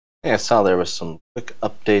Yeah, I saw there was some quick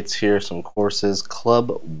updates here, some courses.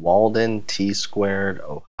 Club Walden T Squared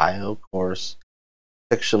Ohio course,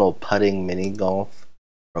 fictional putting mini golf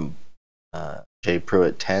from J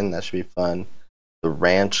Pruitt 10. That should be fun. The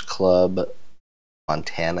Ranch Club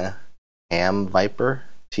Montana Ham Viper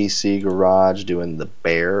TC Garage doing the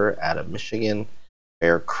Bear out of Michigan.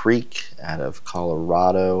 Bear Creek out of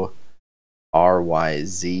Colorado.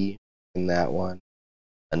 RYZ in that one.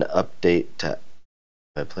 An update to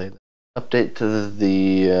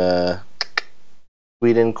the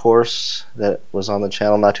Sweden course that was on the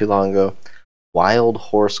channel not too long ago. Wild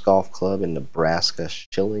Horse Golf Club in Nebraska,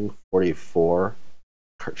 Schilling 44.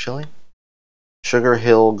 Kurt Schilling? Sugar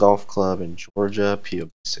Hill Golf Club in Georgia, POB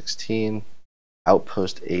 16.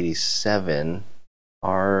 Outpost 87.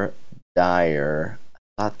 R. Dyer.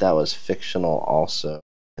 I thought that was fictional also.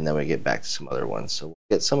 And then we get back to some other ones. So we'll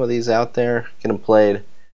get some of these out there, get them played,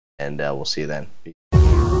 and we'll see you then.